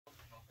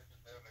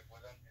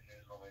acuerdan en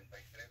el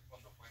 93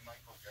 cuando fue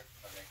Michael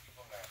Jackson a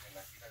México en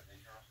la gira de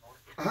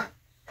Robles? Ajá.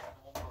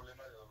 Tuvo un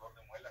problema de dolor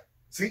de muela.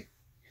 Sí.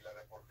 Y la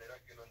reportera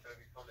que lo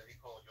entrevistó le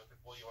dijo, yo te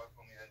puedo llevar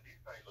con mi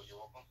dentista, y lo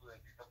llevó con su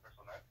dentista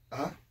personal.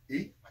 Ajá.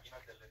 ¿Y?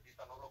 Imagínate, el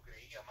dentista no lo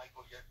creía.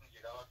 Michael Jackson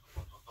llegaba a su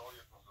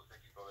consultorio con su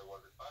séquito de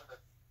guardaespaldas.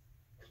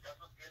 El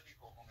caso es que él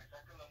dijo, o me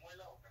sacan la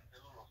muela o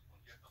cancelo los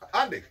conciertos.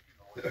 Ande.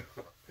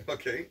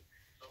 Ok.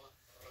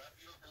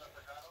 Rápido se la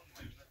sacaron,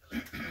 imagínate la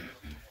cantidad de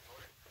los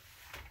promotores,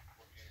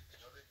 porque el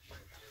señor decía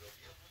que le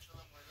dolía mucho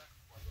la muela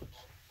cuando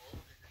todos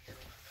se tenían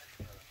una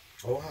caries.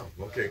 Oh, wow,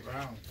 ok.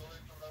 Todo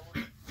esto, Raúl,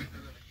 es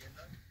la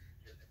leyenda,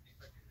 y el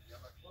dentista que se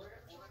llama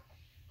Cabina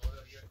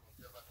todavía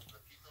conserva su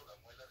fresquito la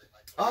muela de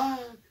Michael. Ah,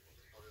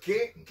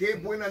 qué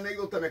buena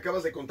anécdota me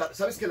acabas de contar.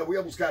 ¿Sabes que la voy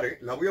a buscar, eh?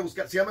 La voy a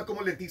buscar. ¿Se llama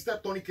como el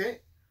dentista, Tony,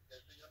 qué?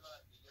 Él se llama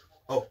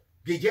Guillermo. Oh,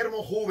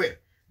 Guillermo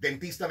Hoover,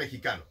 dentista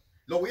mexicano.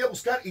 Lo voy a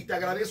buscar y te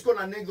agradezco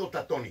la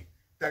anécdota, Tony.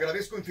 Te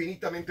agradezco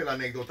infinitamente la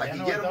anécdota. Ya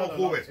Guillermo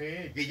Hoover.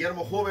 Sí.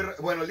 Guillermo Hoover.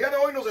 Bueno, el día de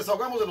hoy nos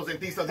desahogamos de los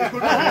dentistas.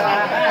 Disculpen.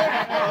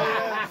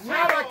 Nada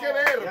que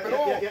ver,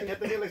 pero... Ya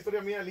tenía la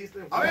historia mía lista.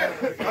 A ver,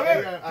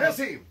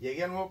 Jesse.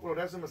 Llegué al nuevo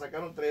progreso y me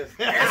sacaron 3.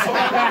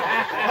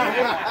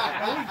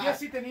 Raúl,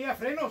 Jesse tenía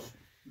frenos.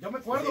 Yo me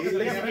acuerdo que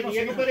tenía frenos. Sí,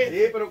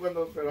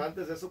 pero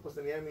antes de eso pues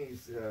tenía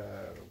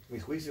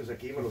mis juicios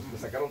aquí, me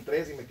sacaron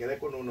 3 y me quedé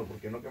con 1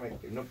 porque no.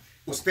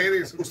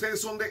 Ustedes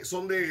son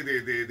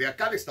de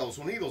acá de Estados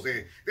Unidos,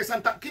 de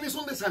Santa. ¿Quiénes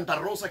son de Santa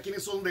Rosa?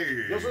 ¿Quiénes son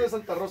de? Yo soy de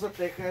Santa Rosa,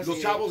 Texas. Los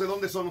chavos, ¿de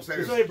dónde son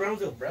ustedes? Yo soy de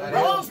Brownsville.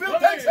 Brownsville,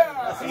 Texas.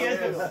 Así es.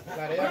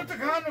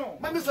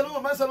 Manden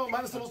saludos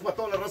para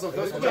toda la raza.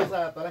 Saludos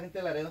a toda la gente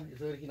de Laredo. Yo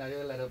soy originario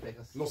de Laredo,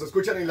 Texas. Nos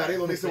escuchan en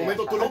Laredo en este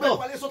momento. ¿Tu nombre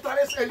cuál es otra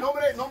vez? El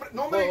nombre.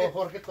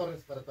 Jorge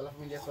Torres, para toda la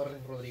familia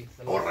Torres Rodríguez.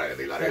 Corre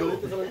de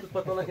Laredo. Saludos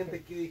para toda la gente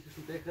aquí de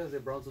Houston, Texas, de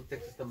Brownsville,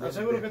 Texas también.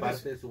 Seguro De que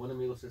parte de su buen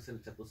amigo César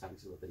el Chato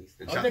Sánchez,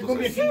 baterista. ¿Dónde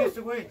come quién este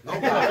güey?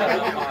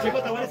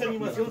 Chepa Tavares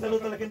Animación,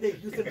 saludos a la gente de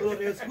Houston,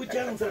 todos los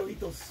escuchan,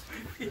 saluditos.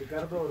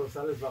 Ricardo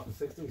Rosales bajo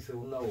sexto y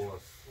segunda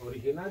voz.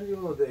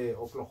 Originario de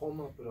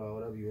Oklahoma, pero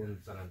ahora vive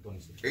en San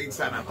Antonio. En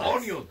San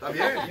Antonio, está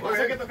bien. Yo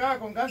pensé que tocaba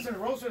con Guns N'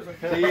 Roses.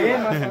 Sí,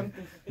 más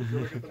antes.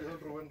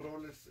 Rubén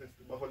Robles,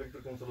 bajo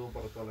eléctrico, un saludo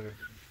para toda la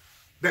gente.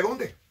 ¿De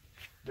dónde?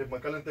 De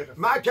McAllen, Texas.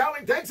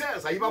 McAllen,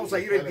 Texas. Ahí vamos a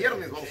ir el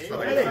viernes. Vamos a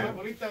estar ahí.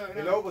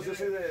 Y luego, pues yo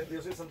soy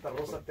de Santa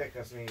Rosa,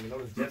 Texas. Mi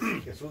nombre es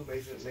Jesse. Jesús, me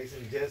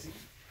dicen Jesse.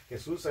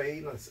 Jesús,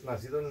 ahí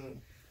nacido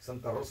en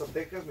Santa Rosa,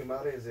 Texas. Mi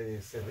madre es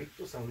de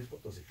Cerrito, San Luis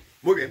Potosí.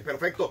 Muy bien,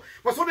 perfecto.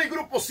 Pues son el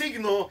grupo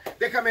Siggno.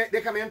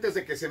 Déjame antes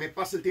de que se me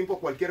pase el tiempo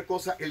cualquier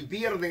cosa. El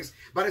viernes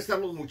van a estar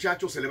los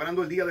muchachos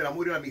celebrando el Día del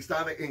Amor y la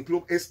Amistad en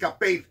Club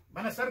Escape.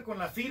 Van a estar con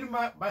la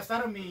firma, va a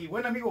estar mi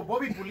buen amigo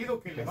Bobby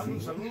Pulido, que le mando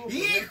un saludo.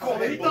 ¡Hijo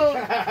de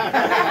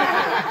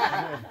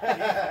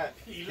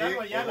Y Lalo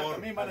Ayala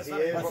también van a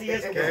estar. Así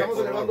es, estamos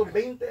celebrando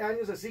 20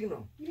 años de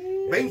Siggno.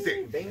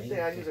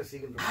 20 años de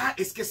Siggno. Ah,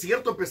 es que es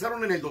cierto,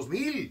 empezaron en el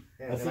 2000.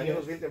 En el año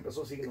 2000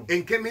 empezó Siggno.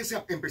 ¿En qué mes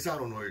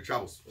empezaron,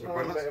 chavos? ¿Se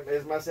acuerdan?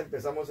 Es más,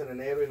 empezamos en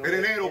enero. En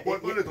enero,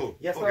 ponle tú.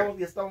 Ya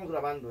estábamos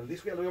grabando. El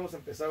disco ya lo habíamos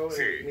empezado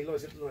en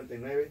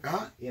 1999.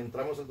 Y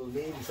entramos en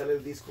 2000 y sale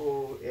el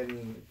disco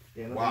en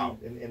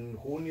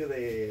junio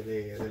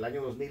del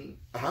año 2000.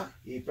 Ajá.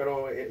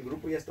 Pero el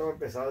grupo ya estaba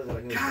empezado desde el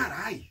año 2000.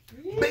 ¡Caray!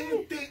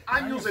 20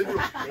 años del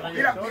grupo.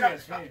 Mira,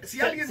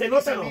 si alguien me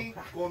dice a mí,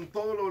 con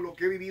todo lo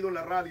que he vivido en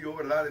la radio,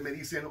 ¿verdad? Me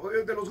dicen,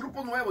 oye, de los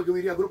grupos nuevos, yo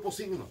diría Grupo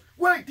Siggno.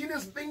 Güey,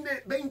 tienes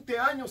 20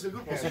 años el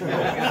Grupo Siggno.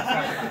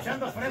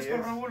 Escuchando fresco,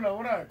 Raúl,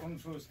 ahora con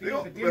su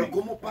estilo que tiene. Pero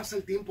 ¿cómo pasa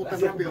el tiempo tan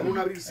rápido? En un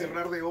abrir y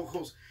cerrar de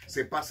ojos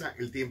se pasa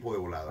el tiempo de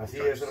volada. Así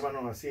es,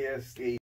 hermano, así es.